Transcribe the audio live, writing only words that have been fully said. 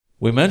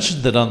We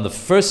mentioned that on the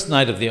first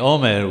night of the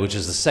Omer, which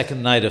is the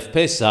second night of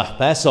Pesach,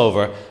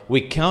 Passover, we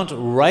count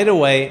right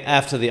away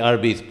after the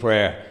Arbith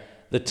prayer.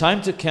 The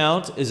time to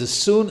count is as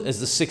soon as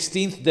the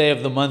 16th day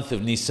of the month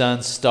of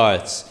Nisan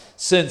starts,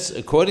 since,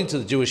 according to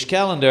the Jewish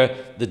calendar,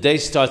 the day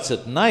starts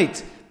at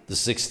night. The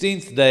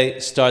 16th day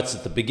starts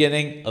at the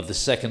beginning of the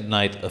second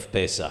night of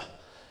Pesach.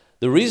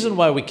 The reason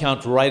why we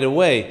count right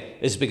away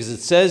is because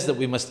it says that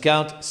we must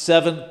count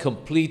 7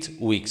 complete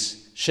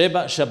weeks.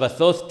 Sheba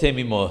Shabbathot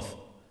Temimoth.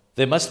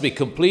 They must be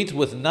complete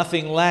with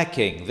nothing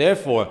lacking.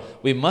 Therefore,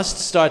 we must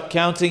start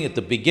counting at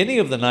the beginning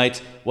of the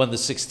night when the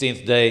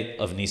 16th day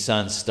of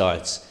Nisan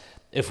starts.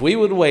 If we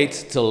would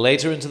wait till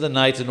later into the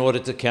night in order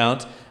to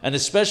count, and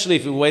especially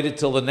if we waited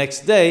till the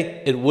next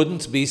day, it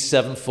wouldn't be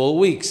 7 full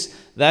weeks.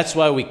 That's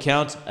why we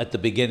count at the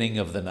beginning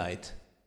of the night.